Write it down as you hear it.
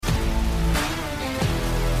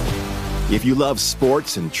If you love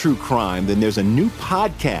sports and true crime, then there's a new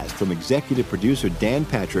podcast from executive producer Dan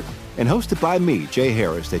Patrick and hosted by me, Jay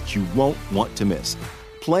Harris, that you won't want to miss.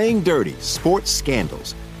 Playing Dirty: Sports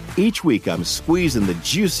Scandals. Each week, I'm squeezing the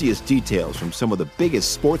juiciest details from some of the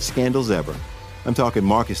biggest sports scandals ever. I'm talking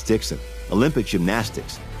Marcus Dixon, Olympic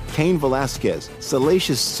gymnastics, Cain Velasquez,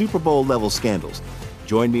 salacious Super Bowl-level scandals.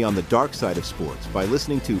 Join me on the dark side of sports by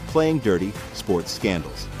listening to Playing Dirty: Sports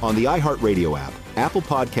Scandals on the iHeartRadio app, Apple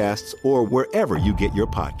Podcasts, or wherever you get your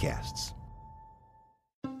podcasts.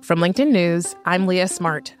 From LinkedIn News, I'm Leah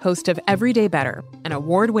Smart, host of Everyday Better, an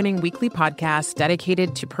award-winning weekly podcast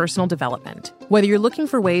dedicated to personal development. Whether you're looking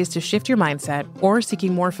for ways to shift your mindset or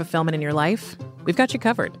seeking more fulfillment in your life, we've got you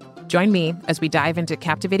covered. Join me as we dive into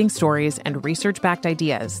captivating stories and research-backed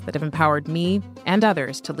ideas that have empowered me and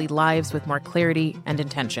others to lead lives with more clarity and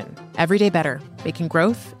intention. Everyday Better, making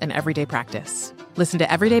growth an everyday practice. Listen to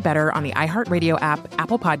Everyday Better on the iHeartRadio app,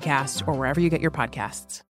 Apple Podcasts, or wherever you get your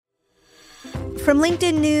podcasts. From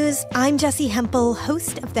LinkedIn News, I'm Jessie Hempel,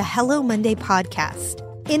 host of the Hello Monday podcast.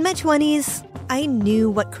 In my 20s, I knew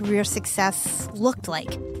what career success looked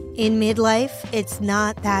like. In midlife, it's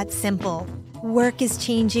not that simple. Work is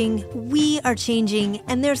changing, we are changing,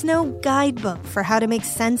 and there's no guidebook for how to make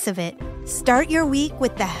sense of it. Start your week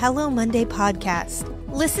with the Hello Monday podcast.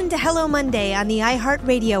 Listen to Hello Monday on the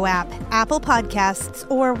iHeartRadio app, Apple Podcasts,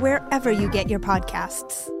 or wherever you get your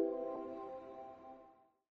podcasts.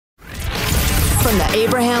 From the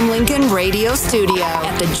Abraham Lincoln Radio Studio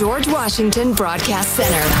at the George Washington Broadcast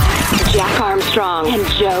Center, Jack Armstrong and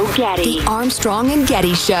Joe Getty. The Armstrong and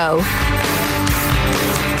Getty Show.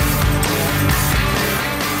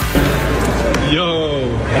 Yo.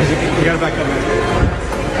 We gotta back up, man.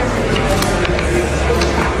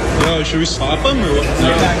 Yo, should we stop him or what?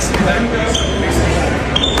 No.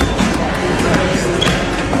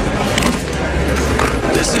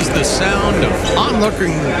 This is the sound of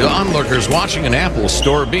onlookers watching an Apple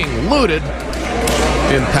store being looted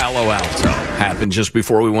in Palo Alto. Happened just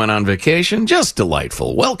before we went on vacation. Just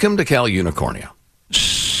delightful. Welcome to Cal Unicornia.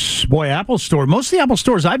 Boy, Apple Store. Most of the Apple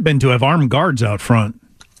stores I've been to have armed guards out front.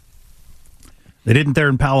 They didn't there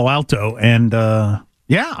in Palo Alto. And,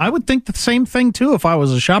 yeah, I would think the same thing, too, if I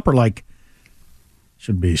was a shopper. Like,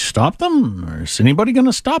 should we stop them? Or is anybody going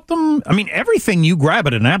to stop them? I mean, everything you grab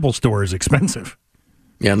at an Apple store is expensive.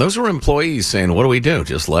 Yeah, and those were employees saying, what do we do?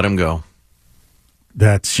 Just let them go.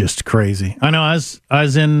 That's just crazy. I know. I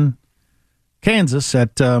was in Kansas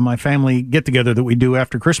at my family get-together that we do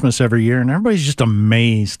after Christmas every year, and everybody's just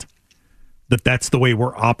amazed that that's the way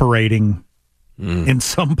we're operating in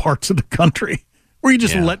some parts of the country, where you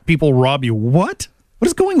just let people rob you. What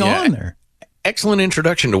is going on there? Excellent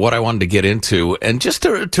introduction to what I wanted to get into. And just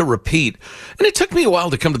to repeat, and it took me a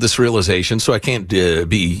while to come to this realization, so I can't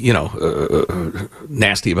be,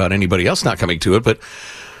 nasty about anybody else not coming to it, but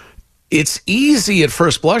it's easy at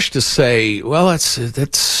first blush to say, well,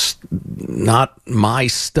 that's not my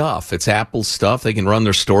stuff. It's Apple's stuff. They can run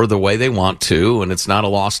their store the way they want to, and it's not a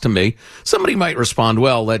loss to me. Somebody might respond,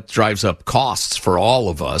 well, that drives up costs for all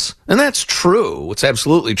of us. And that's true. It's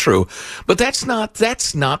absolutely true. But that's not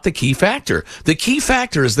the key factor. The key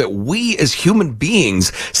factor is that we as human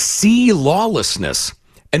beings see lawlessness,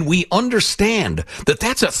 and we understand that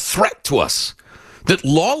that's a threat to us. That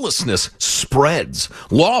lawlessness spreads.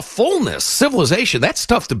 Lawfulness, civilization, that's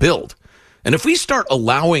tough to build. And if we start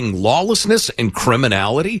allowing lawlessness and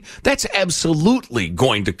criminality, that's absolutely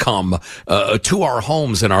going to come to our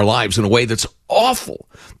homes and our lives in a way that's awful.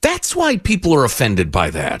 That's why people are offended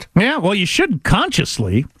by that. Yeah, well, you should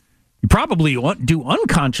consciously, you probably do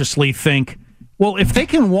unconsciously think, well, if they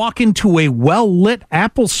can walk into a well-lit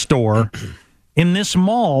Apple store in this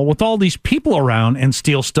mall with all these people around and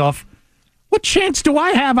steal stuff, what chance do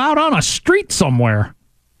I have out on a street somewhere?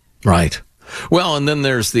 Right. Well, and then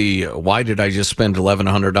there's the, why did I just spend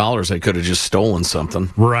 $1,100? I could have just stolen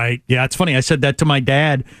something. Right. Yeah, it's funny. I said that to my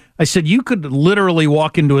dad. I said, you could literally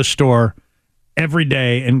walk into a store every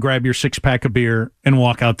day and grab your 6-pack of beer and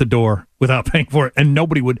walk out the door without paying for it, and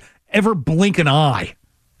nobody would ever blink an eye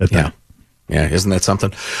at that. Yeah, isn't that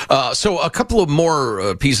something? So a couple of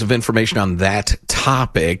more pieces of information on that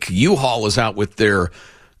topic. U-Haul is out with their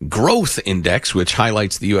growth index, which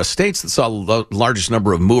highlights the U.S. states that saw the largest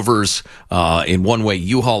number of movers in one-way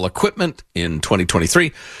U-Haul equipment in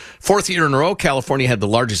 2023. Fourth year in a row, California had the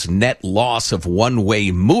largest net loss of one-way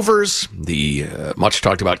movers. The much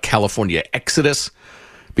talked about California exodus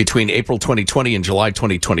between April 2020 and July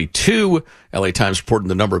 2022. LA Times reported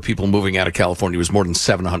the number of people moving out of California was more than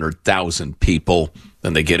 700,000 people.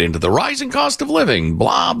 Then they get into the rising cost of living,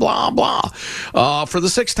 blah, blah, blah. For the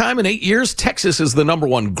sixth time in 8 years, Texas is the number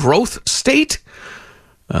one growth state.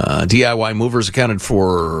 DIY movers accounted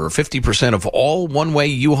for 50% of all one-way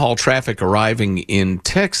U-Haul traffic arriving in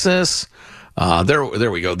Texas.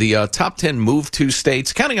 There we go. The top 10 move to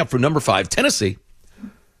states, counting up from number 5, Tennessee,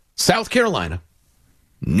 South Carolina,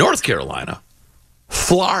 North Carolina,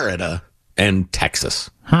 Florida, and Texas.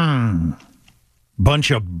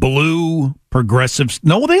 Bunch of blue progressives.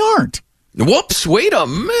 No, they aren't. Whoops, wait a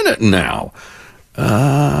minute now.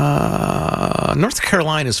 North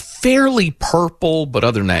Carolina is fairly purple, but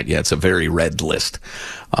other than that, yeah, it's a very red list.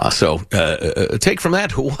 So take from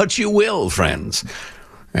that what you will, friends.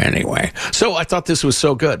 Anyway, so I thought this was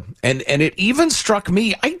so good. And it even struck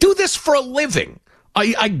me, I do this for a living.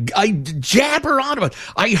 I jabber on about it.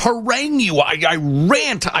 I harangue you. I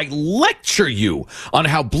rant. I lecture you on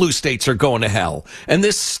how blue states are going to hell. And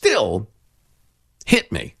this still hit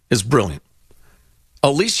me. It's brilliant.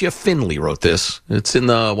 Alicia Finley wrote this. It's in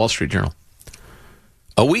the Wall Street Journal.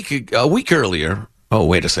 A week earlier. Oh,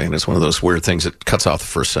 wait a second. It's one of those weird things that cuts off the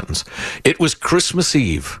first sentence. It was Christmas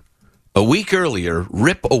Eve. A week earlier,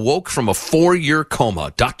 Rip awoke from a 4-year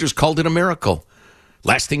coma. Doctors called it a miracle.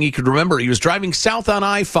 Last thing he could remember, he was driving south on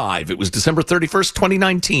I-5. It was December 31st,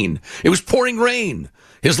 2019. It was pouring rain.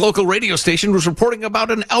 His local radio station was reporting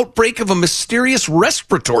about an outbreak of a mysterious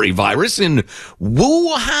respiratory virus in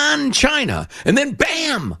Wuhan, China. And then,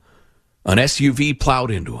 bam, an SUV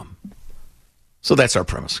plowed into him. So that's our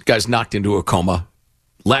premise. Guy's knocked into a coma.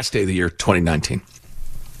 Last day of the year, 2019.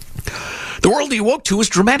 The world he woke to was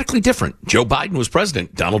dramatically different. Joe Biden was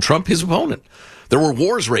president. Donald Trump, his opponent. There were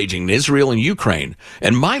wars raging in Israel and Ukraine.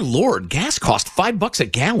 And my Lord, gas cost $5 a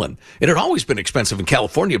gallon. It had always been expensive in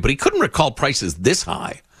California, but he couldn't recall prices this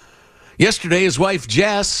high. Yesterday, his wife,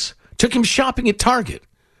 Jess, took him shopping at Target.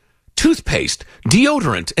 Toothpaste,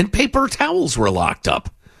 deodorant, and paper towels were locked up.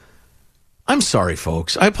 I'm sorry,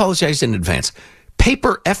 folks. I apologize in advance.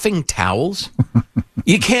 Paper effing towels?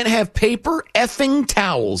 You can't have paper effing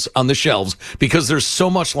towels on the shelves because there's so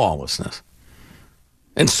much lawlessness.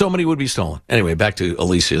 And so many would be stolen. Anyway, back to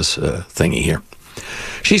Alicia's thingy here.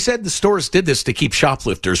 She said the stores did this to keep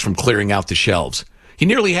shoplifters from clearing out the shelves. He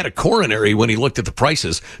nearly had a coronary when he looked at the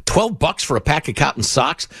prices. $12 for a pack of cotton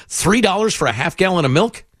socks, $3 for a half gallon of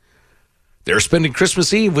milk. They're spending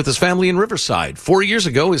Christmas Eve with his family in Riverside. 4 years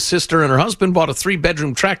ago, his sister and her husband bought a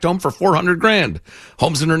 3-bedroom tract home for $400,000.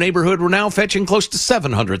 Homes in her neighborhood were now fetching close to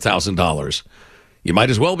 $700,000. You might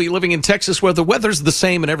as well be living in Texas where the weather's the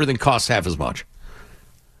same and everything costs half as much.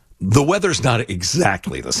 The weather's not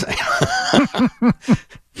exactly the same.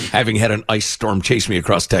 Having had an ice storm chase me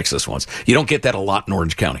across Texas once. You don't get that a lot in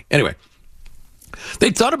Orange County. Anyway,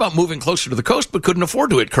 they thought about moving closer to the coast but couldn't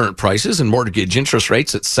afford to at current prices and mortgage interest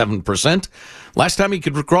rates at 7%. Last time he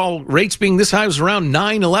could recall rates being this high was around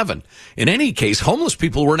 9-11. In any case, homeless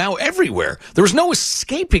people were now everywhere. There was no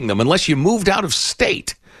escaping them unless you moved out of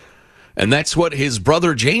state. And that's what his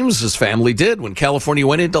brother James's family did when California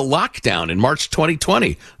went into lockdown in March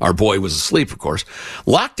 2020. Our boy was asleep, of course.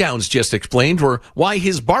 Lockdowns, just explained, were why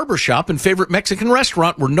his barbershop and favorite Mexican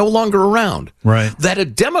restaurant were no longer around. Right. That a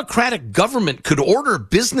democratic government could order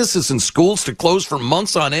businesses and schools to close for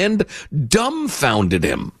months on end dumbfounded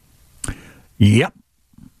him. Yep.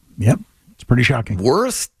 It's pretty shocking.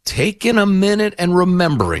 Worth taking a minute and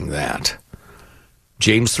remembering that.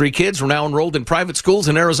 James' 3 kids were now enrolled in private schools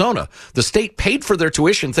in Arizona. The state paid for their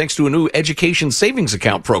tuition thanks to a new education savings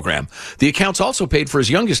account program. The accounts also paid for his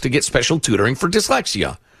youngest to get special tutoring for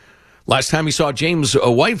dyslexia. Last time he saw James'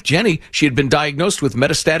 wife, Jenny, she had been diagnosed with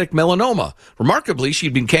metastatic melanoma. Remarkably,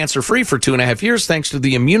 she'd been cancer-free for 2.5 years thanks to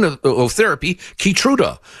the immunotherapy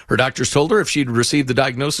Keytruda. Her doctors told her if she'd received the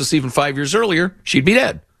diagnosis even 5 years earlier, she'd be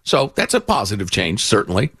dead. So that's a positive change,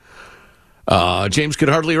 certainly. James could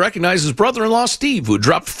hardly recognize his brother-in-law, Steve, who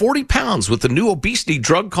dropped 40 pounds with the new obesity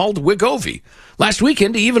drug called Wegovy. Last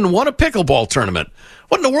weekend, he even won a pickleball tournament.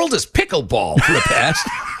 What in the world is pickleball? Rip asked.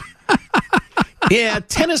 Yeah,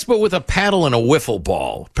 tennis, but with a paddle and a wiffle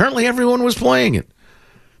ball. Apparently everyone was playing it.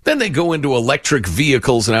 Then they go into electric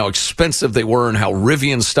vehicles and how expensive they were and how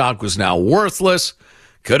Rivian stock was now worthless.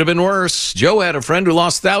 Could have been worse. Joe had a friend who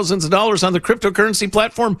lost thousands of dollars on the cryptocurrency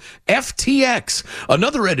platform FTX.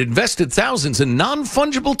 Another had invested thousands in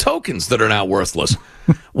non-fungible tokens that are now worthless.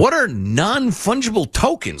 What are non-fungible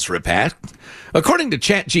tokens, Rip asked? According to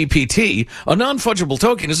ChatGPT, a non-fungible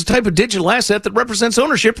token is a type of digital asset that represents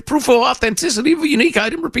ownership, proof of authenticity of a unique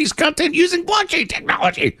item or piece of content using blockchain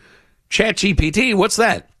technology. ChatGPT, what's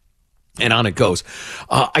that? And on it goes.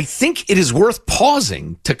 I think it is worth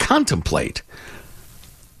pausing to contemplate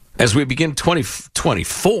as we begin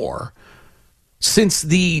 2024, since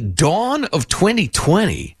the dawn of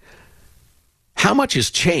 2020, how much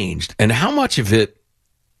has changed and how much of it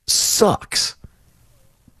sucks?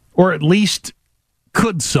 or at least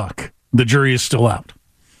could suck. The jury is still out.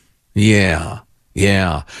 Yeah.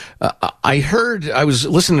 I was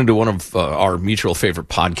listening to one of our mutual favorite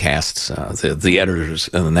podcasts, the editors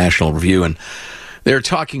of the National Review, and they were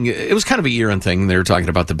talking, it was kind of a year-end thing. They were talking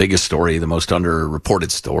about the biggest story, the most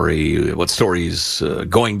underreported story, what story's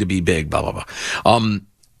going to be big, blah, blah, blah.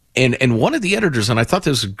 And one of the editors, and I thought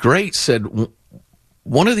this was great, said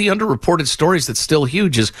one of the underreported stories that's still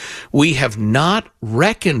huge is we have not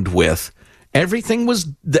reckoned with everything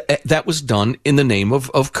that was done in the name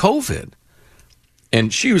of COVID.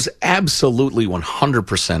 And she was absolutely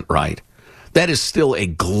 100% right. That is still a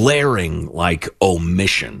glaring,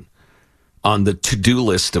 omission on the to-do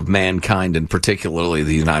list of mankind, and particularly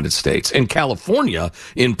the United States. And California,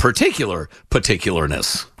 in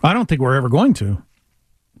particularness. I don't think we're ever going to.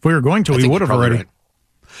 If we were going to, we would have already. Right.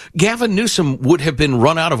 Gavin Newsom would have been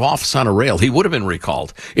run out of office on a rail. He would have been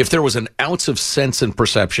recalled if there was an ounce of sense and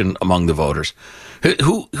perception among the voters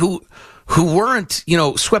who weren't,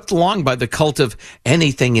 swept along by the cult of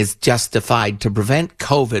anything is justified to prevent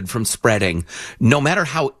COVID from spreading, no matter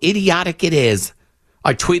how idiotic it is.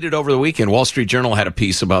 I tweeted over the weekend, Wall Street Journal had a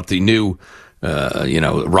piece about the new,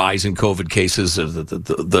 rise in COVID cases.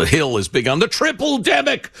 The Hill is big on the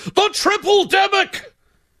triple-demic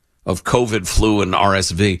of COVID, flu, and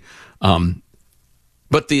RSV.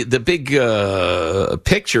 But the big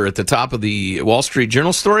picture at the top of the Wall Street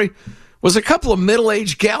Journal story was a couple of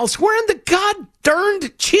middle-aged gals wearing the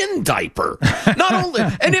god-darned chin diaper. Not only,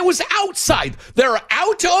 and it was outside. They're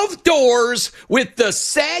out of doors with the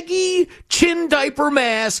saggy chin diaper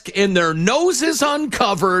mask and their noses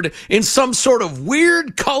uncovered in some sort of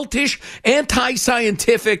weird, cultish,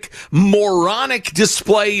 anti-scientific, moronic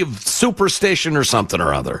display of superstition or something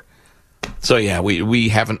or other. So, yeah, we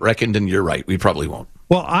haven't reckoned, and you're right. We probably won't.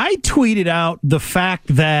 Well, I tweeted out the fact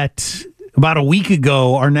that about a week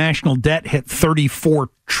ago, our national debt hit $34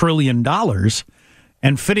 trillion.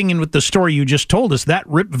 And fitting in with the story you just told us, that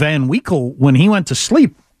Rip Van Winkle, when he went to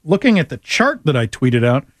sleep, looking at the chart that I tweeted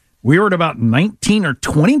out, we were at about 19 or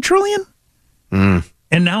 20 trillion. And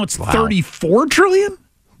now it's 34 trillion?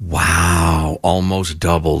 Wow. Almost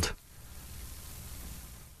doubled.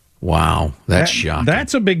 Wow. That's shocking.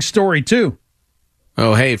 That's a big story, too.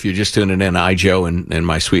 Oh, hey, if you're just tuning in, I, Joe, and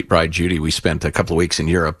my sweet bride, Judy, we spent a couple of weeks in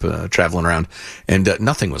Europe traveling around, and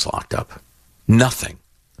nothing was locked up. Nothing.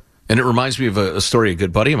 And it reminds me of a story a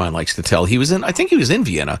good buddy of mine likes to tell. I think he was in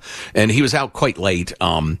Vienna, and he was out quite late,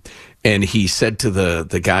 and he said to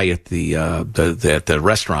the guy at the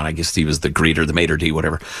restaurant, I guess he was the greeter, the maitre d',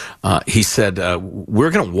 whatever, he said,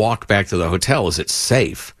 we're going to walk back to the hotel. Is it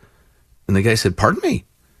safe? And the guy said, pardon me?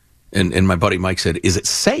 And my buddy Mike said, is it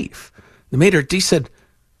safe? The maitre d' said,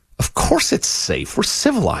 of course it's safe. We're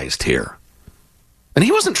civilized here. And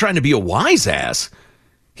he wasn't trying to be a wise ass.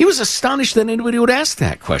 He was astonished that anybody would ask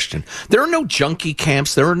that question. There are no junkie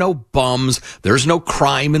camps. There are no bums. There's no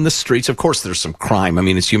crime in the streets. Of course, there's some crime. I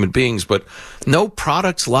mean, it's human beings, but no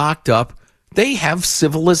products locked up. They have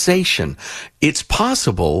civilization. It's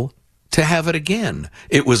possible to have it again.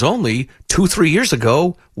 It was only 2-3 years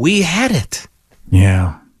ago we had it.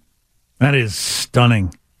 Yeah. That is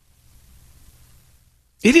stunning.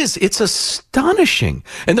 It is. It's astonishing.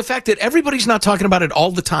 And the fact that everybody's not talking about it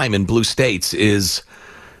all the time in blue states is,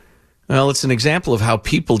 well, it's an example of how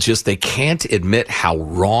people they can't admit how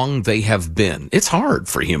wrong they have been. It's hard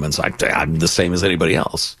for humans. I'm the same as anybody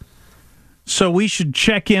else. So we should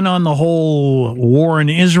check in on the whole war in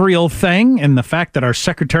Israel thing and the fact that our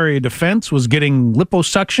Secretary of Defense was getting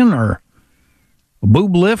liposuction or a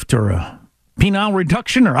boob lift or a penile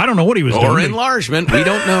reduction, or I don't know what he was doing. Or enlargement. We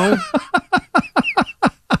don't know.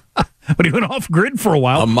 But he went off grid for a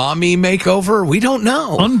while. A mommy makeover? We don't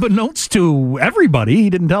know. Unbeknownst to everybody. He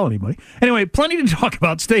didn't tell anybody. Anyway, plenty to talk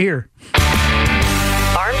about. Stay here.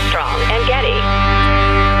 Armstrong and Getty.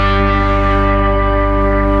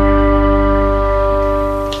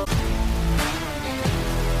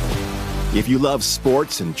 If you love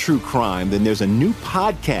sports and true crime, then there's a new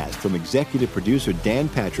podcast from executive producer Dan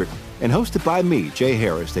Patrick and hosted by me, Jay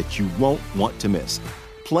Harris, that you won't want to miss.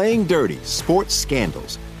 Playing Dirty: Sports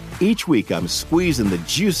Scandals. Each week, I'm squeezing the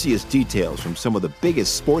juiciest details from some of the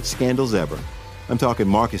biggest sports scandals ever. I'm talking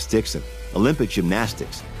Marcus Dixon, Olympic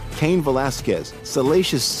gymnastics, Cain Velasquez,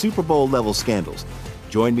 salacious Super Bowl-level scandals.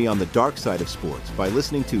 Join me on the dark side of sports by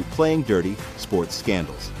listening to Playing Dirty: Sports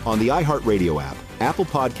Scandals on the iHeartRadio app, Apple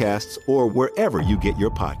Podcasts, or wherever you get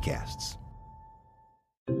your podcasts.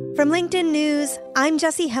 From LinkedIn News, I'm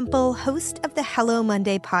Jessie Hempel, host of the Hello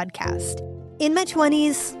Monday podcast. In my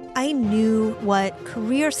 20s, I knew what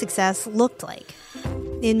career success looked like.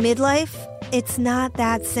 In midlife, it's not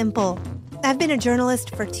that simple. I've been a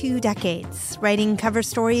journalist for 2 decades, writing cover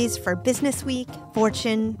stories for Business Week,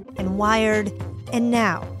 Fortune, and Wired. And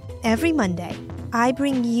now, every Monday, I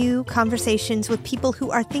bring you conversations with people who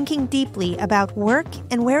are thinking deeply about work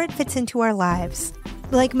and where it fits into our lives.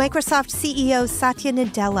 Like Microsoft CEO Satya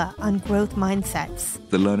Nadella on growth mindsets.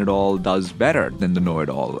 The learn-it-all does better than the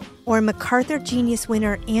know-it-all. Or MacArthur Genius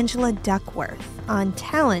winner Angela Duckworth on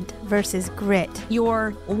talent versus grit.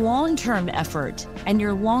 Your long-term effort and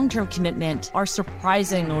your long-term commitment are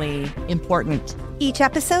surprisingly important. Each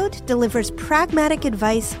episode delivers pragmatic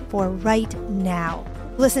advice for right now.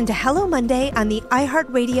 Listen to Hello Monday on the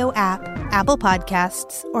iHeartRadio app, Apple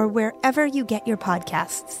Podcasts, or wherever you get your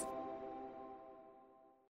podcasts.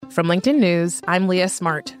 From LinkedIn News, I'm Leah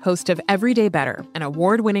Smart, host of Everyday Better, an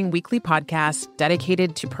award-winning weekly podcast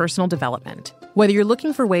dedicated to personal development. Whether you're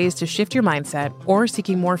looking for ways to shift your mindset or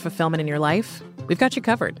seeking more fulfillment in your life, we've got you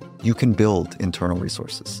covered. You can build internal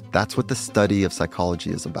resources. That's what the study of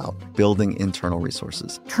psychology is about, building internal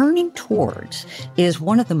resources. Turning towards is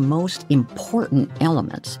one of the most important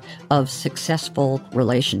elements of successful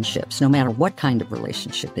relationships, no matter what kind of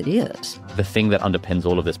relationship it is. The thing that underpins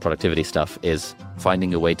all of this productivity stuff is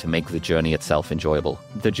finding a way to make the journey itself enjoyable.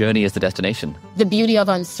 The journey is the destination. The beauty of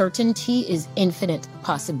uncertainty is infinite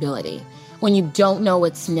possibility. When you don't know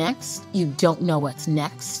what's next, you don't know what's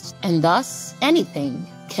next. And thus, anything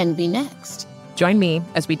can be next. Join me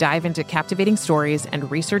as we dive into captivating stories and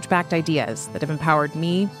research-backed ideas that have empowered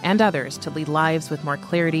me and others to lead lives with more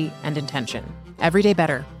clarity and intention. Everyday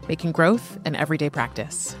Better, making growth an everyday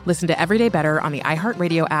practice. Listen to Everyday Better on the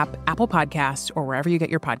iHeartRadio app, Apple Podcasts, or wherever you get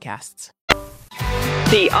your podcasts.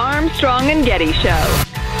 The Armstrong and Getty Show.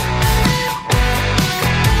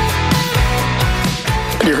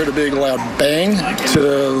 You heard a big loud bang to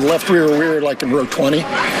the left rear like in row 20,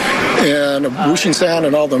 and a whooshing sound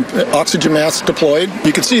and all the oxygen masks deployed.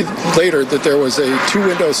 You could see later that there was a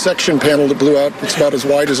 2-window section panel that blew out. It's about as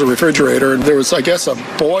wide as a refrigerator. And there was, I guess, a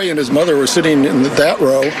boy and his mother were sitting in that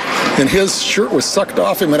row, and his shirt was sucked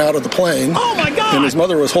off him and out of the plane. Oh, my God! And his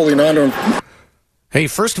mother was holding on to him. Hey,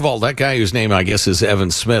 first of all, that guy whose name I guess is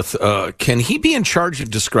Evan Smith, can he be in charge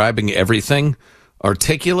of describing everything?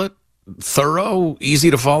 Articulate? Thorough, easy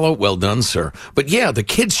to follow. Well done, sir. But yeah, the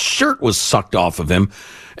kid's shirt was sucked off of him.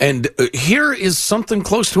 And here is something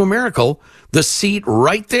close to a miracle. The seat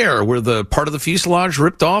right there where the part of the fuselage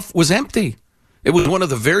ripped off was empty. It was one of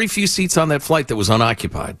the very few seats on that flight that was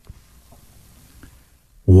unoccupied.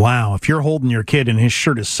 Wow. If you're holding your kid and his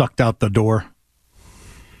shirt is sucked out the door,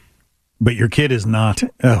 but your kid is not.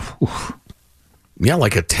 Oh, yeah,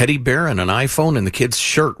 like a teddy bear and an iPhone and the kid's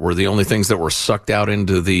shirt were the only things that were sucked out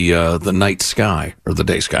into the night sky or the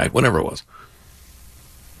day sky, whatever it was.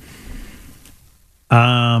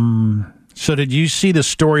 So did you see the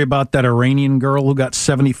story about that Iranian girl who got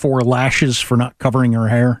 74 lashes for not covering her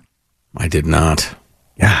hair? I did not.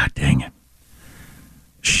 God dang it.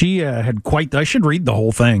 She had quite... I should read the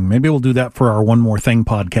whole thing. Maybe we'll do that for our One More Thing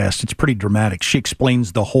podcast. It's pretty dramatic. She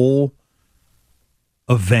explains the whole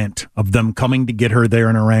event of them coming to get her there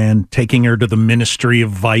in Iran, taking her to the Ministry of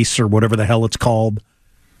Vice or whatever the hell it's called,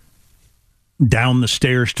 down the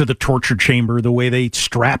stairs to the torture chamber, the way they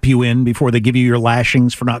strap you in before they give you your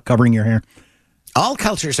lashings for not covering your hair. All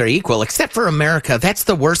cultures are equal except for America. That's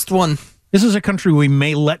the worst one. This is a country we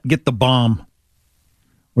may let get the bomb,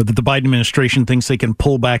 or that the Biden administration thinks they can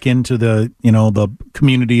pull back into the, the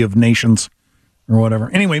community of nations or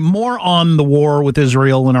whatever. Anyway, more on the war with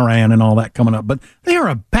Israel and Iran and all that coming up. But they are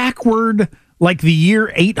a backward, like the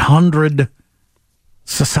year 800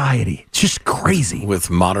 society. It's just crazy. With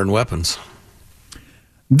modern weapons.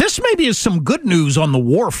 This maybe is some good news on the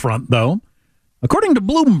war front, though. According to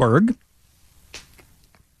Bloomberg,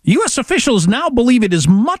 U.S. officials now believe it is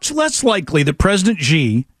much less likely that President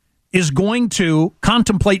Xi is going to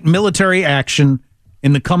contemplate military action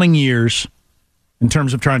in the coming years in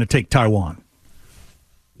terms of trying to take Taiwan.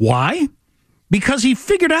 Why? Because he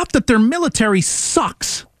figured out that their military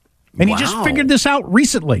sucks. And he just figured this out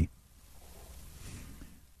recently.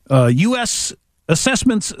 U.S.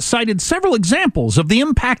 assessments cited several examples of the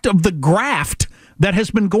impact of the graft that has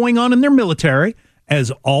been going on in their military.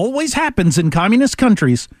 As always happens in communist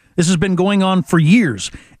countries, this has been going on for years,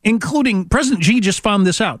 including President Xi just found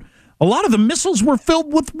this out. A lot of the missiles were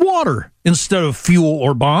filled with water instead of fuel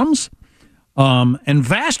or bombs. And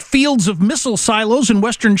vast fields of missile silos in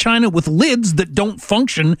Western China with lids that don't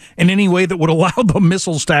function in any way that would allow the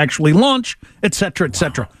missiles to actually launch, et cetera, et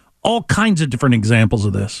cetera. All kinds of different examples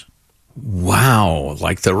of this. Wow,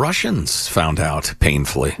 like the Russians found out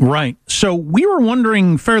painfully. Right. So we were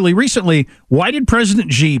wondering fairly recently, why did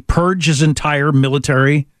President Xi purge his entire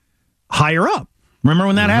military higher up? Remember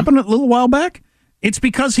when that happened a little while back? It's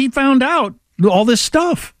because he found out all this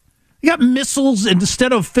stuff. You got missiles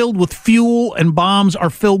instead of filled with fuel and bombs are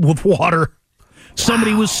filled with water.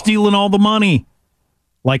 Somebody was stealing all the money,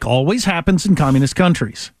 like always happens in communist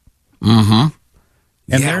countries. Mm-hmm.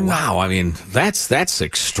 And yeah, wow. I mean, that's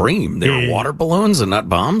extreme. They're water balloons and not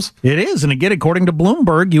bombs? It is. And again, according to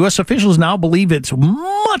Bloomberg, U.S. officials now believe it's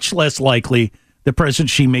much less likely that President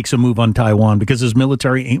Xi makes a move on Taiwan because his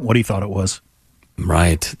military ain't what he thought it was.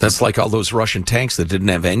 Right. That's like all those Russian tanks that didn't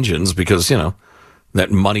have engines because, that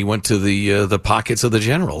money went to the pockets of the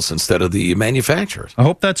generals instead of the manufacturers. I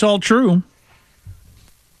hope that's all true.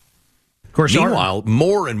 Of course, meanwhile,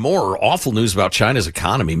 more and more awful news about China's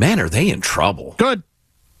economy. Man, are they in trouble? Good.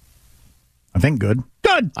 I think good.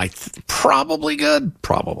 Good. Probably good.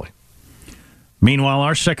 Probably. Meanwhile,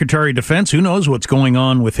 our Secretary of Defense, who knows what's going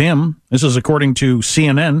on with him? This is according to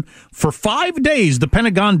CNN. For 5 days, the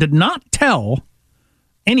Pentagon did not tell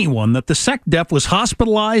anyone that the SecDef was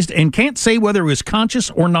hospitalized and can't say whether he was conscious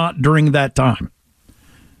or not during that time.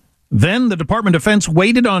 Then the Department of Defense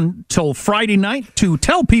waited until Friday night to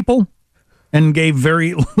tell people and gave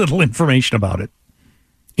very little information about it.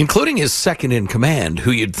 Including his second in command,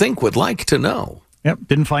 who you'd think would like to know. Yep,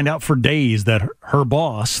 didn't find out for days that her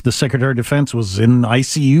boss, the Secretary of Defense, was in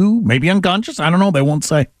ICU, maybe unconscious. I don't know. They won't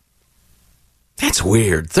say. That's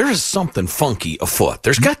weird. There is something funky afoot.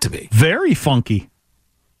 There's got to be. Very funky.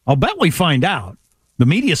 I'll bet we find out. The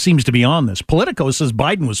media seems to be on this. Politico says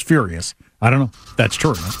Biden was furious. I don't know if that's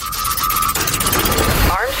true or not.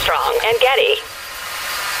 Armstrong and Getty.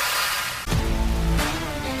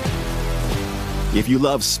 If you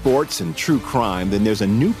love sports and true crime, then there's a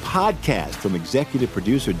new podcast from executive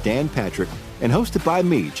producer Dan Patrick and hosted by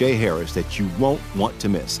me, Jay Harris, that you won't want to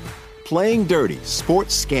miss. Playing Dirty: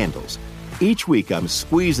 Sports Scandals. Each week, I'm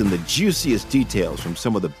squeezing the juiciest details from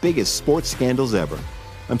some of the biggest sports scandals ever.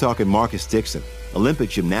 I'm talking Marcus Dixon, Olympic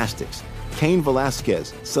gymnastics, Cain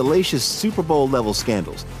Velasquez, salacious Super Bowl-level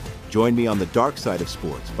scandals. Join me on the dark side of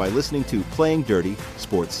sports by listening to Playing Dirty: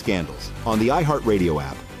 Sports Scandals on the iHeartRadio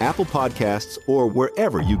app, Apple Podcasts, or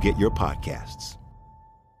wherever you get your podcasts.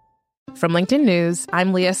 From LinkedIn News,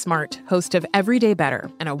 I'm Leah Smart, host of Everyday Better,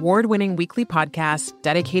 an award-winning weekly podcast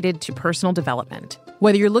dedicated to personal development.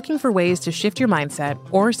 Whether you're looking for ways to shift your mindset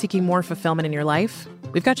or seeking more fulfillment in your life,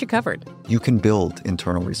 we've got you covered. You can build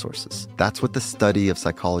internal resources. That's what the study of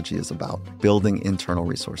psychology is about, building internal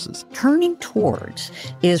resources. Turning towards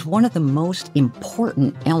is one of the most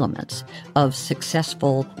important elements of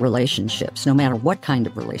successful relationships, no matter what kind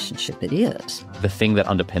of relationship it is. The thing that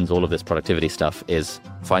underpins all of this productivity stuff is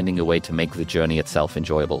finding a way to make the journey itself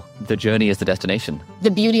enjoyable. The journey is the destination. The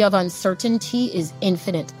beauty of uncertainty is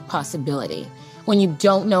infinite possibility. When you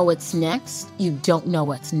don't know what's next, you don't know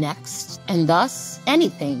what's next. And thus,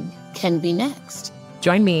 anything can be next.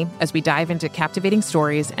 Join me as we dive into captivating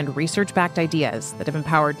stories and research-backed ideas that have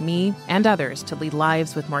empowered me and others to lead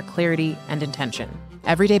lives with more clarity and intention.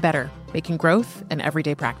 Everyday Better, making growth an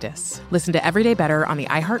everyday practice. Listen to Everyday Better on the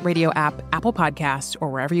iHeartRadio app, Apple Podcasts, or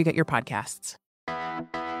wherever you get your podcasts.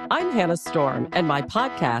 I'm Hannah Storm, and my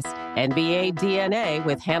podcast, NBA DNA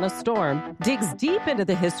with Hannah Storm, digs deep into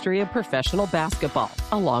the history of professional basketball,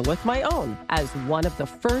 along with my own, as one of the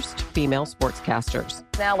first female sportscasters.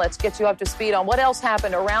 Now let's get you up to speed on what else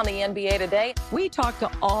happened around the NBA today. We talk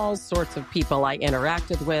to all sorts of people I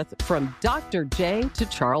interacted with, from Dr. J to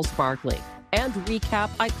Charles Barkley, and recap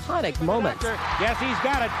iconic moments. Yes, he's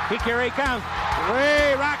got it. Here he comes.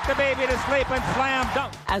 Way rock the baby to sleep and slam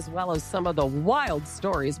dunk. As well as some of the wild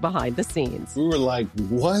stories behind the scenes. We were like,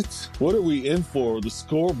 what? What are we in for? The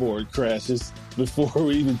scoreboard crashes before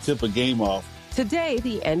we even tip a game off. Today,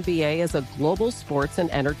 the NBA is a global sports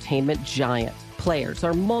and entertainment giant. Players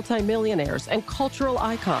are multimillionaires and cultural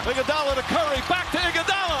icons. Iguodala to Curry, back to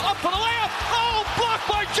Iguodala, up for the layup. Oh, blocked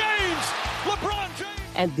by James. LeBron James.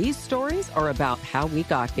 And these stories are about how we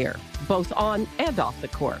got here, both on and off the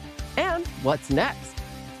court. And what's next?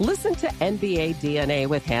 Listen to NBA DNA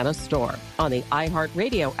with Hannah Storm on the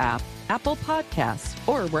iHeartRadio app, Apple Podcasts,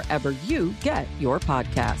 or wherever you get your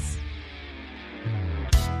podcasts.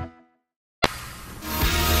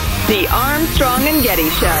 The Armstrong and Getty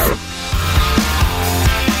Show.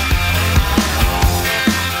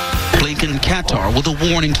 Blinken in Qatar with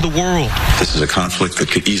a warning to the world. This is a conflict that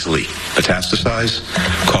could easily metastasize,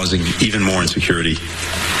 causing even more insecurity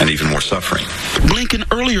and even more suffering. Blinken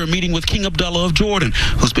earlier meeting with King Abdullah of Jordan,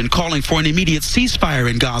 who's been calling for an immediate ceasefire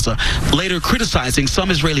in Gaza, later criticizing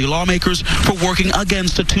some Israeli lawmakers for working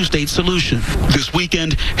against a two-state solution. This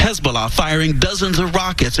weekend, Hezbollah firing dozens of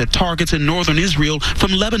rockets at targets in northern Israel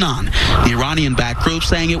from Lebanon. The Iranian-backed group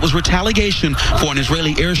saying it was retaliation for an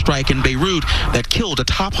Israeli airstrike in Beirut that killed a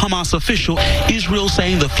top Hamas official. Israel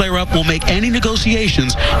saying the flare-up will make any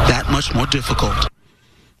negotiations that much more difficult.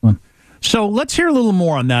 So let's hear a little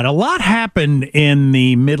more on that. A lot happened in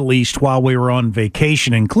the Middle East while we were on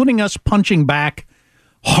vacation, including us punching back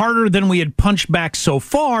harder than we had punched back so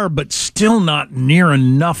far, but still not near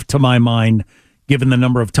enough to my mind, given the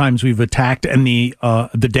number of times we've attacked and the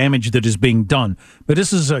damage that is being done. But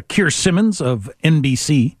this is Keir Simmons of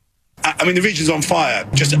NBC. I mean, the region's on fire.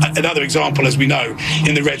 Just another example, as we know,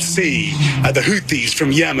 in the Red Sea, the Houthis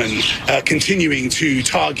from Yemen continuing to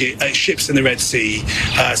target ships in the Red Sea.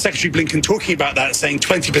 Secretary Blinken talking about that, saying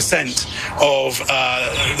 20% of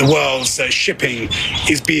the world's shipping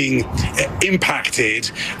is being impacted,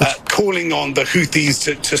 calling on the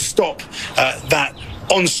Houthis to stop that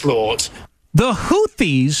onslaught. The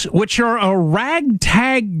Houthis, which are a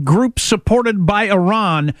ragtag group supported by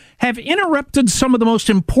Iran, have interrupted some of the most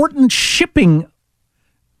important shipping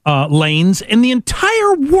lanes in the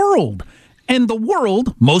entire world. And the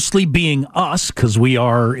world, mostly being us, because we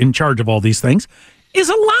are in charge of all these things, is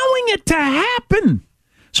allowing it to happen.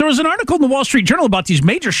 So there's an article in the Wall Street Journal about these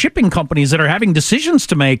major shipping companies that are having decisions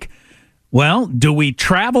to make. Well, do we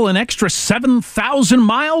travel an extra 7,000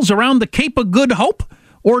 miles around the Cape of Good Hope?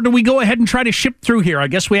 Or do we go ahead and try to ship through here? I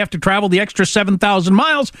guess we have to travel the extra 7,000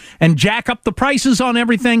 miles and jack up the prices on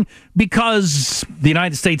everything because the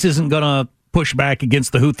United States isn't going to push back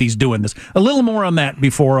against the Houthis doing this. A little more on that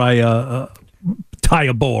before I tie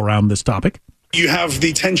a bow around this topic. You have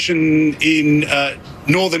the tension in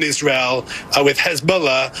northern Israel with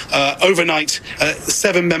Hezbollah. Overnight,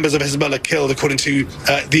 7 members of Hezbollah killed, according to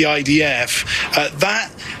the IDF.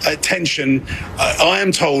 That tension, I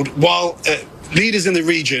am told, while leaders in the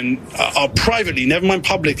region are privately, never mind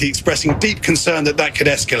publicly, expressing deep concern that could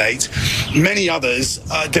escalate. Many others,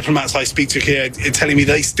 diplomats I speak to here, are telling me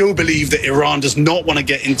they still believe that Iran does not want to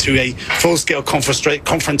get into a full-scale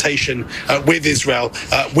confrontation with Israel,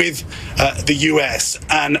 with the US.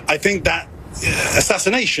 And I think that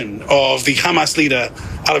assassination of the Hamas leader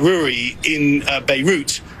al-Aruri in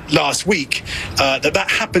Beirut last week, that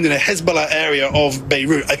happened in a Hezbollah area of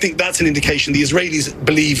Beirut. I think that's an indication the Israelis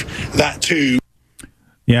believe that too.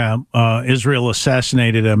 Yeah, Israel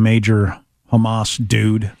assassinated a major Hamas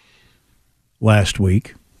dude last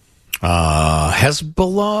week.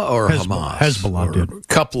 Hezbollah or Hamas? Hezbollah dude. A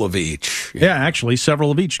couple of each. Yeah, actually,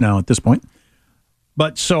 several of each now at this point.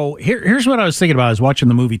 But so here's what I was thinking about. I was watching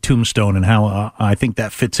the movie Tombstone and how I think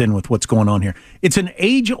that fits in with what's going on here. It's an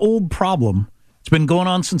age-old problem. It's been going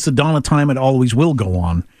on since the dawn of time. It always will go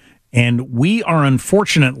on. And we are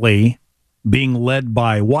unfortunately being led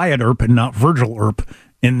by Wyatt Earp and not Virgil Earp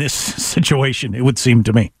in this situation, it would seem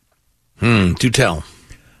to me. Do tell.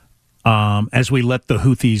 As we let the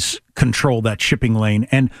Houthis control that shipping lane.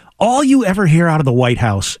 And all you ever hear out of the White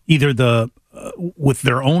House, either with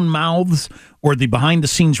their own mouths or the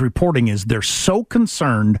behind-the-scenes reporting, is they're so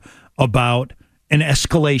concerned about an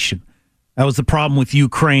escalation. That was the problem with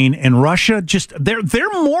Ukraine and Russia. Just they're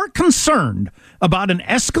more concerned about an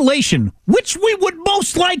escalation, which we would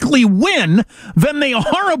most likely win, than they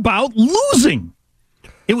are about losing.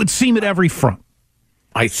 It would seem at every front.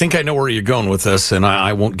 I think I know where you're going with this, and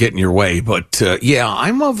I won't get in your way. But, yeah,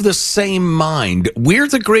 I'm of the same mind. We're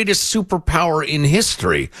the greatest superpower in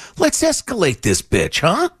history. Let's escalate this bitch,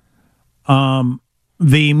 huh?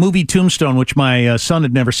 The movie Tombstone, which my son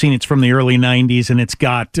had never seen, it's from the early 90s, and it's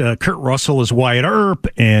got Kurt Russell as Wyatt Earp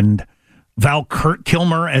and Val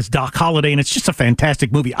Kilmer as Doc Holliday, and it's just a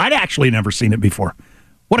fantastic movie. I'd actually never seen it before.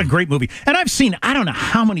 What a great movie. And I've seen, I don't know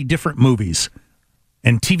how many different movies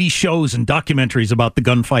and TV shows and documentaries about the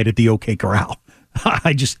gunfight at the OK Corral.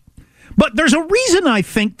 But there's a reason I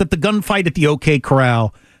think that the gunfight at the OK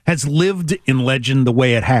Corral has lived in legend the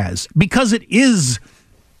way it has. Because it is,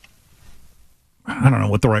 I don't know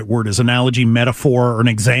what the right word is, analogy, metaphor, or an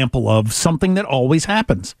example of something that always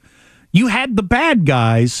happens. You had the bad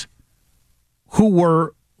guys who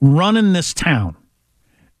were running this town,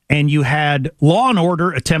 and you had law and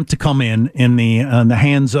order attempt to come in the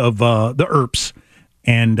hands of the Earps.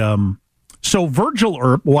 And so Virgil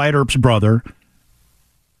Earp, Wyatt Earp's brother,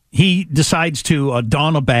 he decides to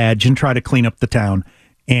don a badge and try to clean up the town.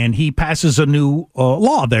 And he passes a new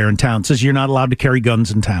law there in town, says you're not allowed to carry guns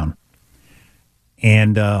in town.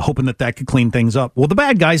 and hoping that could clean things up. Well, the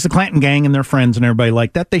bad guys, the Clanton gang and their friends and everybody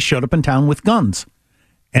like that, they showed up in town with guns.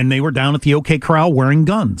 And they were down at the OK Corral wearing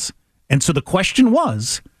guns. And so the question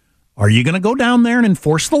was, are you going to go down there and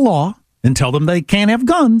enforce the law and tell them they can't have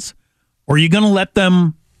guns? Or are you going to let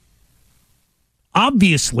them,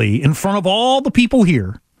 obviously, in front of all the people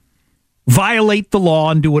here, violate the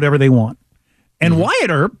law and do whatever they want? And Wyatt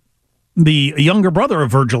Earp, the younger brother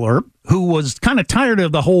of Virgil Earp, who was kind of tired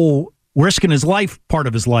of the whole risking his life part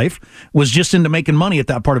of his life, was just into making money at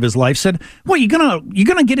that part of his life, said, well, you're gonna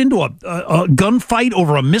get into a gunfight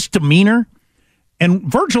over a misdemeanor? And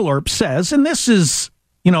Virgil Earp says, and this is,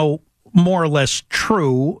 more or less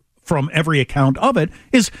true from every account of it,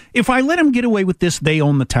 is if I let him get away with this, they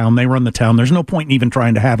own the town, they run the town, there's no point in even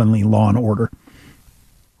trying to have any law and order.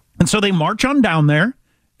 And so they march on down there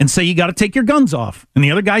and say, you got to take your guns off. And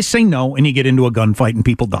the other guys say no, and you get into a gunfight and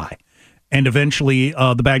people die. And eventually,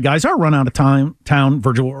 the bad guys are run out of town.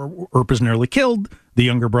 Virgil Earp is nearly killed. The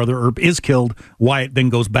younger brother Earp is killed. Wyatt then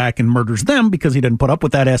goes back and murders them because he didn't put up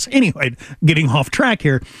with that S. Anyway, getting off track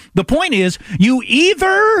here. The point is, you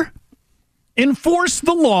either enforce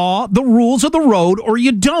the law, the rules of the road, or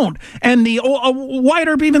you don't. And the Wyatt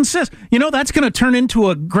Earp even says, that's going to turn into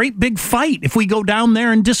a great big fight if we go down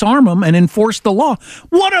there and disarm them and enforce the law.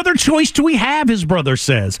 What other choice do we have, his brother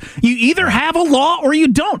says? You either have a law or you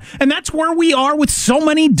don't. And that's where we are with so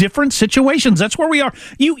many different situations. That's where we are.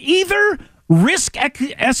 You either risk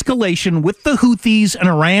escalation with the Houthis and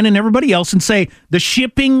Iran and everybody else and say, the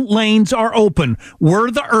shipping lanes are open.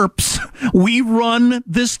 We're the Earps. We run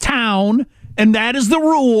this town. And that is the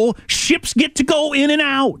rule. Ships get to go in and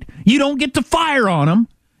out. You don't get to fire on them.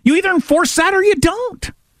 You either enforce that or you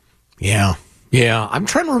don't. Yeah. I'm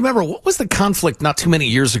trying to remember, what was the conflict not too many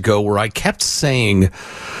years ago where I kept saying, it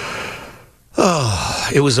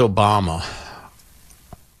was Obama.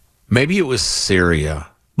 Maybe it was Syria.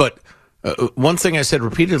 But one thing I said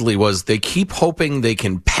repeatedly was they keep hoping they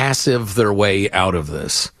can passive their way out of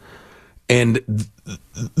this. And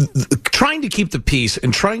trying to keep the peace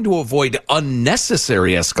and trying to avoid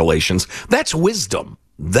unnecessary escalations, that's wisdom.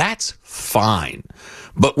 That's fine.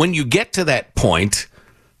 But when you get to that point,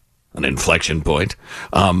 an inflection point,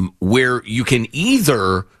 where you can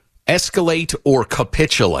either escalate or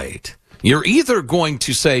capitulate, you're either going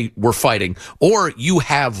to say, we're fighting, or you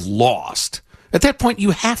have lost. At that point,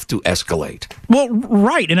 you have to escalate. Well,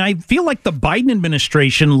 right. And I feel like the Biden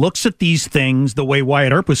administration looks at these things the way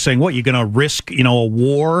Wyatt Earp was saying, what, you're going to risk, a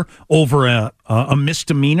war over a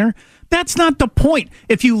misdemeanor? That's not the point.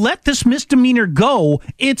 If you let this misdemeanor go,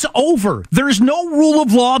 it's over. There's no rule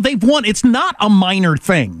of law. They've won. It's not a minor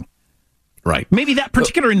thing. Right. Maybe that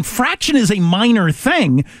particular infraction is a minor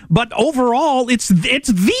thing, but overall, it's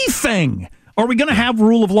the thing. Are we going to have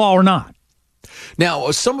rule of law or not?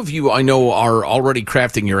 Now, some of you I know are already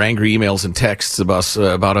crafting your angry emails and texts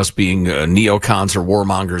about us being neocons or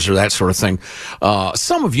warmongers or that sort of thing.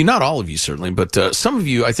 Some of you, not all of you certainly, but some of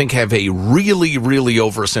you I think have a really, really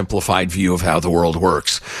oversimplified view of how the world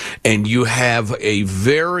works. And you have a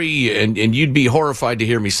very, and you'd be horrified to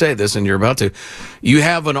hear me say this, and you're about to, you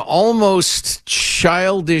have an almost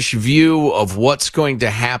childish view of what's going to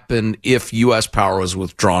happen if U.S. power is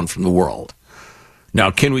withdrawn from the world. Now,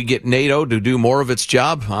 can we get NATO to do more of its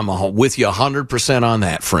job? I'm with you 100% on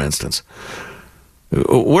that, for instance.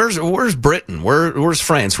 Where's Britain? Where's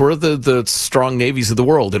France? Where are the strong navies of the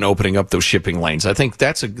world in opening up those shipping lanes? I think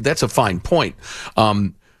that's a fine point.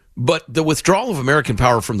 But the withdrawal of American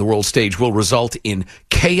power from the world stage will result in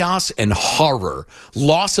chaos and horror,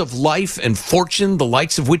 loss of life and fortune, the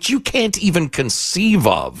likes of which you can't even conceive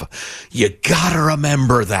of. You gotta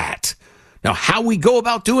remember that. Now, how we go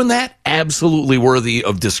about doing that, absolutely worthy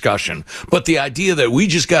of discussion. But the idea that we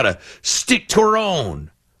just got to stick to our own,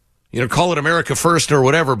 call it America first or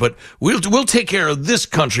whatever, but we'll take care of this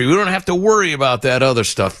country. We don't have to worry about that other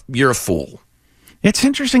stuff. You're a fool. It's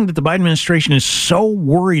interesting that the Biden administration is so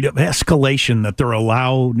worried of escalation that they're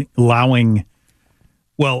allowing,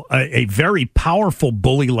 a very powerful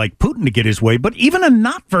bully like Putin to get his way, but even a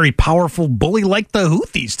not very powerful bully like the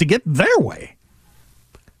Houthis to get their way.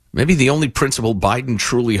 Maybe the only principle Biden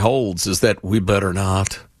truly holds is that we better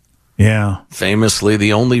not. Yeah. Famously,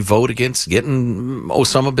 the only vote against getting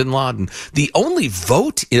Osama bin Laden. The only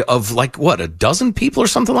vote of a dozen people or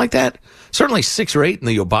something like that? Certainly 6 or 8 in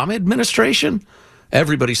the Obama administration.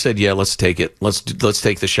 Everybody said, yeah, let's take it. Let's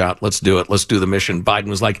take the shot. Let's do it. Let's do the mission. Biden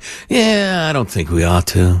was like, yeah, I don't think we ought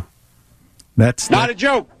to. That's not a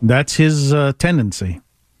joke. That's his tendency.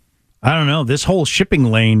 I don't know. This whole shipping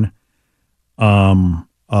lane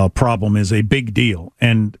problem is a big deal.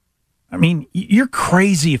 And, I mean, you're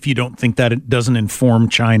crazy if you don't think that it doesn't inform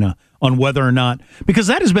China on whether or not, because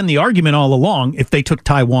that has been the argument all along. If they took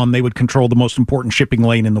Taiwan, they would control the most important shipping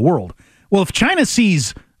lane in the world. Well, if China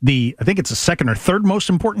sees I think it's the second or third most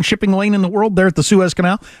important shipping lane in the world there at the Suez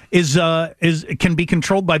Canal can be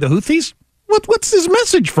controlled by the Houthis. What's his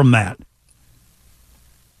message from that?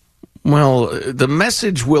 Well, the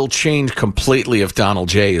message will change completely if Donald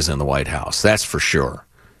J. is in the White House. That's for sure.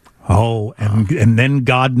 Oh, and then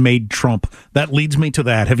God made Trump. That leads me to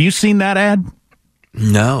that. Have you seen that ad?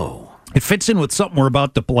 No. It fits in with something we're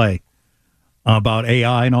about to play about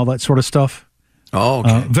AI and all that sort of stuff. Oh,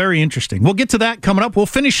 okay. Very interesting. We'll get to that coming up. We'll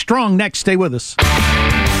finish strong next. Stay with us.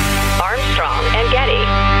 Armstrong and Getty.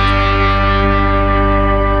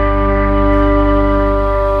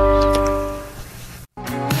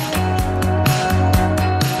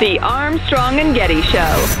 The Armstrong and Getty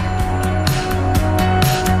Show.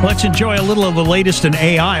 Let's enjoy a little of the latest in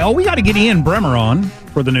AI. Oh, we got to get Ian Bremmer on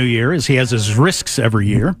for the new year, as he has his risks every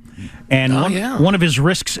year. And one of his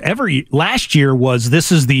risks last year was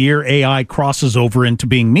this is the year AI crosses over into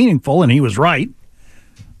being meaningful, and he was right.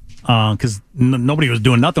 Because nobody was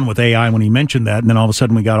doing nothing with AI when he mentioned that, and then all of a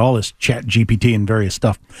sudden we got all this Chat GPT and various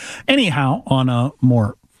stuff. Anyhow, on a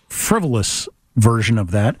more frivolous version of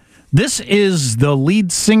that, this is the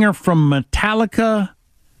lead singer from Metallica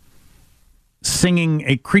singing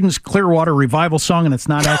a Creedence Clearwater Revival song, and it's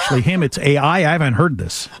not actually him, it's AI. I haven't heard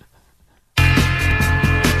this.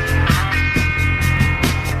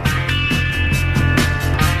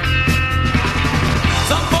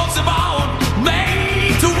 Some folks are born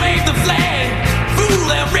made to wave the flag, fool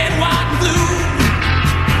their red, white, and blue.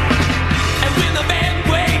 And when the band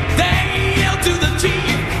waved, they yelled to the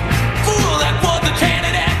chief, fool, that was the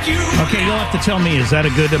cannon at you. Okay, you'll have to tell me, is that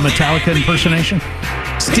a good Metallica impersonation?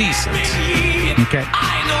 It's decent. Okay.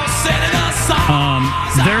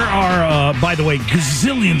 There are, by the way,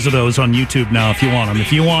 gazillions of those on YouTube now if you want them.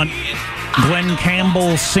 If you want Glenn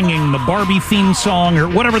Campbell singing the Barbie theme song or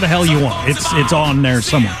whatever the hell you want, it's on there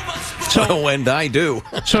somewhere. So, and I do.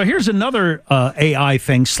 So here's another AI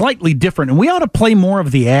thing, slightly different, and we ought to play more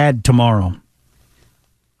of the ad tomorrow.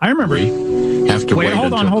 I remember.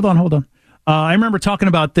 Hold on. I remember talking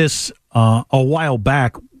about this a while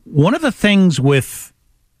back. One of the things with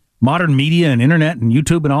modern media and internet and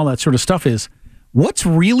YouTube and all that sort of stuff is what's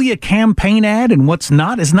really a campaign ad and what's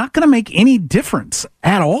not is not going to make any difference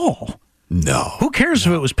at all. No. Who cares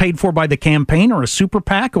if it was paid for by the campaign or a super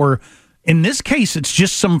PAC, or in this case, it's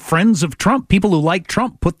just some friends of Trump, people who like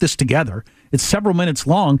Trump put this together. It's several minutes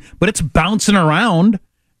long, but it's bouncing around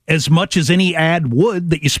as much as any ad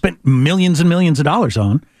would that you spent millions and millions of dollars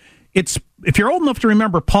on. It's, if you're old enough to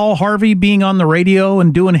remember Paul Harvey being on the radio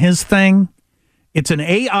and doing his thing, it's an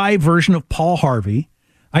AI version of Paul Harvey.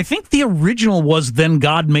 I think the original was Then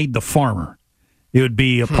God Made the Farmer. It would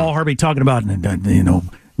be Paul Harvey talking about,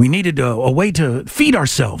 we needed a way to feed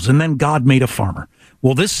ourselves, and then God made a farmer.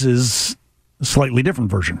 Well, this is a slightly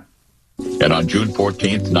different version. And on June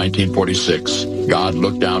 14th, 1946, God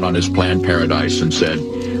looked down on his planned paradise and said,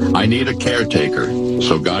 I need a caretaker.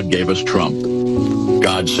 So God gave us Trump.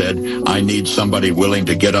 God said, I need somebody willing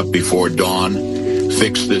to get up before dawn,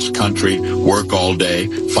 fix this country, work all day,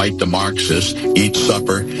 fight the Marxists, eat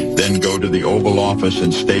supper, then go to the Oval Office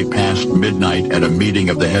and stay past midnight at a meeting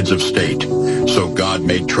of the heads of state. So God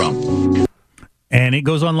made Trump. And it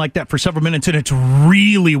goes on like that for several minutes, and it's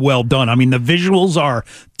really well done. I mean, the visuals are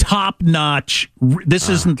top-notch. This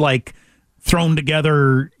isn't like thrown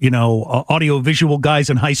together, audio-visual guys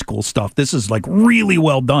in high school stuff. This is like really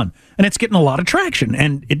well done, and it's getting a lot of traction.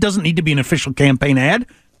 And it doesn't need to be an official campaign ad.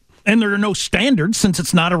 And there are no standards since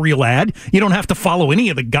it's not a real ad. You don't have to follow any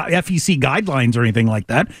of the FEC guidelines or anything like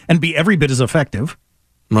that and be every bit as effective.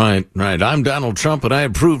 Right. I'm Donald Trump, and I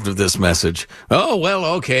approved of this message. Oh, well,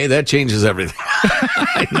 okay, that changes everything.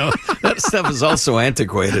 I know. That stuff is also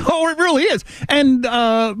antiquated. Oh, it really is. And,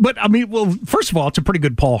 first of all, it's a pretty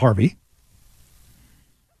good Paul Harvey,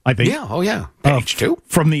 I think. Yeah, oh, yeah. Page 2.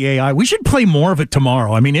 From the AI. We should play more of it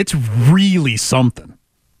tomorrow. I mean, it's really something.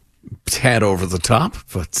 Tad over the top,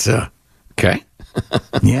 but okay.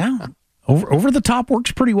 Yeah, over the top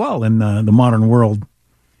works pretty well in the modern world.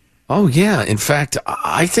 Oh yeah, in fact,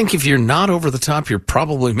 I think if you're not over the top, you're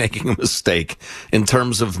probably making a mistake in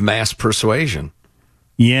terms of mass persuasion.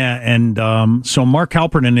 Yeah, and so Mark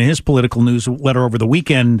Halperin in his political newsletter over the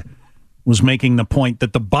weekend was making the point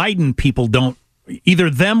that the Biden people don't, either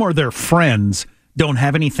them or their friends, don't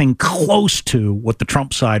have anything close to what the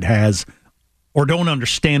Trump side has, or don't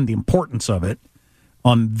understand the importance of it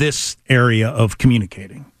on this area of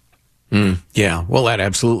communicating. Yeah, well, that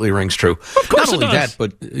absolutely rings true. Of course Not only it does. that,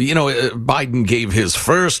 but, Biden gave his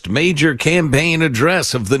first major campaign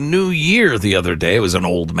address of the new year the other day. It was an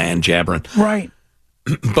old man jabbering. Right.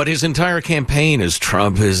 But his entire campaign is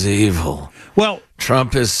Trump is evil. Well,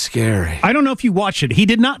 Trump is scary. I don't know if you watched it. He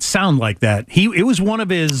did not sound like that. It was one of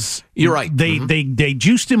his. You're right. They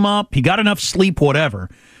juiced him up. He got enough sleep, whatever.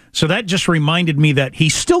 So that just reminded me that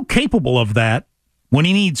he's still capable of that when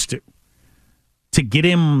he needs to. To get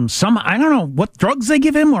him I don't know what drugs they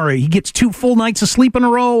give him, or he gets 2 full nights of sleep in a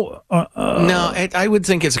row. No, I would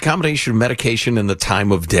think it's a combination of medication and the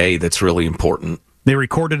time of day that's really important. They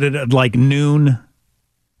recorded it at like noon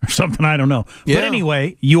or something. I don't know. Yeah. But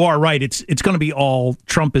anyway, you are right. It's going to be all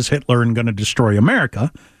Trump is Hitler and going to destroy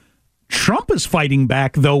America. Trump is fighting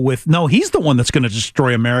back, though, with, no, he's the one that's going to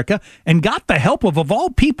destroy America, and got the help of all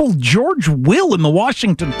people, George Will in the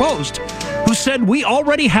Washington Post, who said we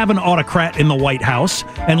already have an autocrat in the White House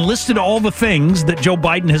and listed all the things that Joe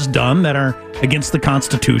Biden has done that are against the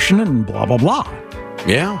Constitution and blah, blah, blah.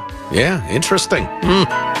 Yeah, interesting.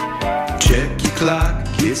 Check your clock,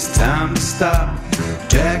 it's time to stop.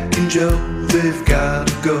 Jack and Joe, they've got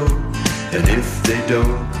to go. And if they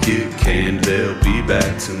don't get canned, they'll be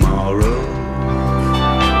back tomorrow.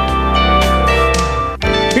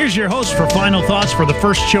 Here's your host for Final Thoughts for the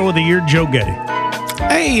first show of the year, Joe Getty.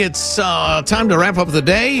 Hey, it's time to wrap up the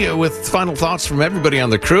day with final thoughts from everybody on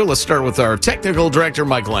the crew. Let's start with our technical director,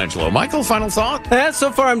 Michelangelo. Michael, final thought?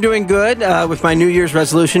 So far, I'm doing good with my New Year's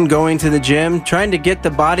resolution, going to the gym, trying to get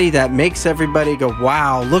the body that makes everybody go,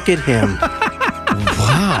 wow, look at him.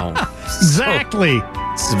 Wow. Exactly.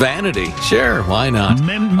 It's vanity. Sure, why not?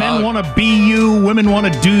 Men want to be you, women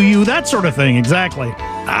want to do you, that sort of thing. Exactly.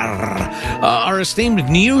 Our esteemed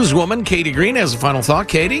newswoman, Katie Green, has a final thought.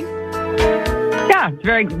 Katie? Yeah, it's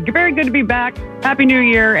very, very good to be back. Happy New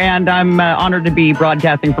Year, and I'm honored to be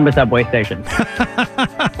broadcasting from a subway station.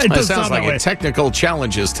 It sounds like a technical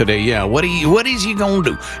challenges today. Yeah, what is you going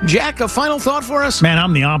to do? Jack, a final thought for us? Man,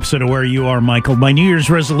 I'm the opposite of where you are, Michael. My New Year's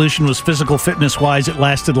resolution was physical fitness-wise. It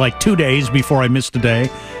lasted like 2 days before I missed a day,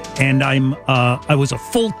 and I was a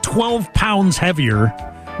full 12 pounds heavier,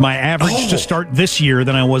 my average to start this year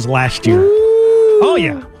than I was last year. Oh,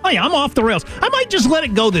 yeah, I'm off the rails. I might just let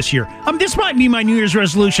it go this year. This might be my New Year's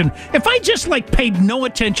resolution. If I just, paid no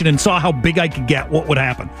attention and saw how big I could get, what would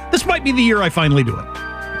happen? This might be the year I finally do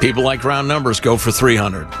it. People like round numbers. Go for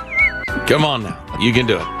 300. Come on now. You can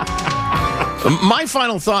do it. My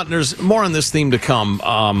final thought, and there's more on this theme to come.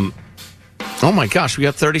 Oh, my gosh, we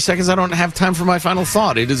got 30 seconds. I don't have time for my final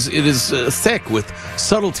thought. It is thick with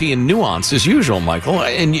subtlety and nuance, as usual, Michael.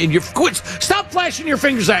 And you're stop flashing your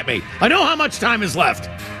fingers at me. I know how much time is left.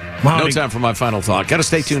 Wow, no time for my final thought. Got to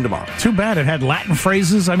stay tuned tomorrow. Too bad it had Latin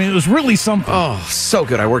phrases. I mean, it was really something. Oh, so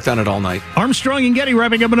good. I worked on it all night. Armstrong and Getty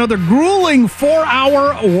wrapping up another grueling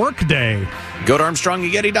 4-hour workday. Go to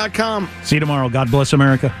ArmstrongandGetty.com. See you tomorrow. God bless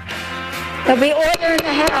America. There'll be order in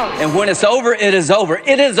the house. And when it's over, it is over.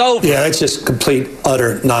 It is over. Yeah, it's just complete,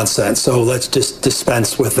 utter nonsense. So let's just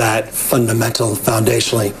dispense with that fundamental,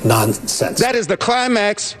 foundationally nonsense. That is the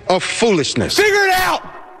climax of foolishness. Figure it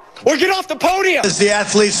out! Or get off the podium! As the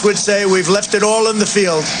athletes would say, we've left it all in the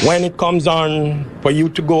field. When it comes on for you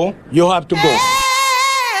to go, you have to go.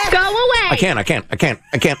 Go away! I can't.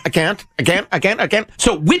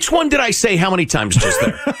 So which one did I say how many times just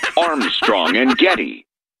there? Armstrong and Getty.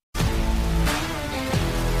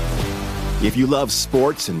 If you love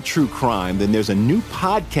sports and true crime, then there's a new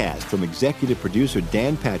podcast from executive producer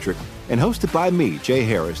Dan Patrick and hosted by me, Jay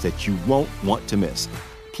Harris, that you won't want to miss.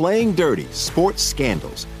 Playing Dirty: Sports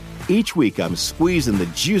Scandals. Each week, I'm squeezing the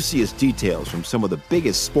juiciest details from some of the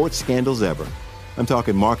biggest sports scandals ever. I'm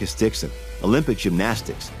talking Marcus Dixon, Olympic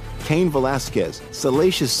gymnastics, Cain Velasquez,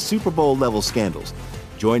 salacious Super Bowl-level scandals.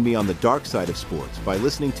 Join me on the dark side of sports by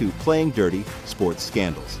listening to Playing Dirty: Sports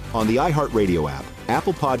Scandals on the iHeartRadio app,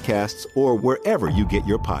 Apple Podcasts, or wherever you get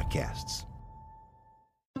your podcasts.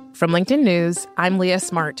 From LinkedIn News, I'm Leah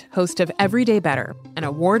Smart, host of Everyday Better, an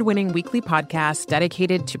award-winning weekly podcast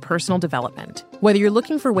dedicated to personal development. Whether you're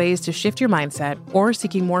looking for ways to shift your mindset or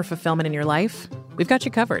seeking more fulfillment in your life, we've got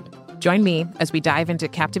you covered. Join me as we dive into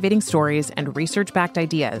captivating stories and research-backed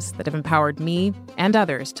ideas that have empowered me and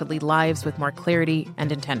others to lead lives with more clarity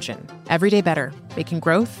and intention. Everyday Better, making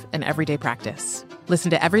growth an everyday practice.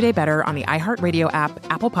 Listen to Everyday Better on the iHeartRadio app,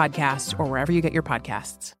 Apple Podcasts, or wherever you get your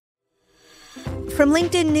podcasts. From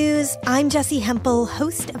LinkedIn News, I'm Jessie Hempel,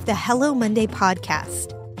 host of the Hello Monday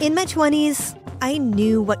podcast. In my 20s, I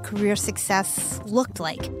knew what career success looked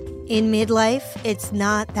like. In midlife, it's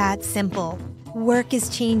not that simple. Work is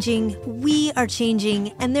changing, we are changing,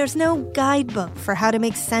 and there's no guidebook for how to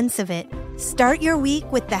make sense of it. Start your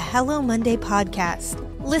week with the Hello Monday podcast.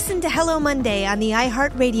 Listen to Hello Monday on the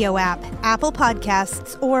iHeartRadio app, Apple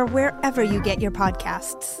Podcasts, or wherever you get your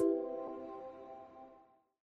podcasts.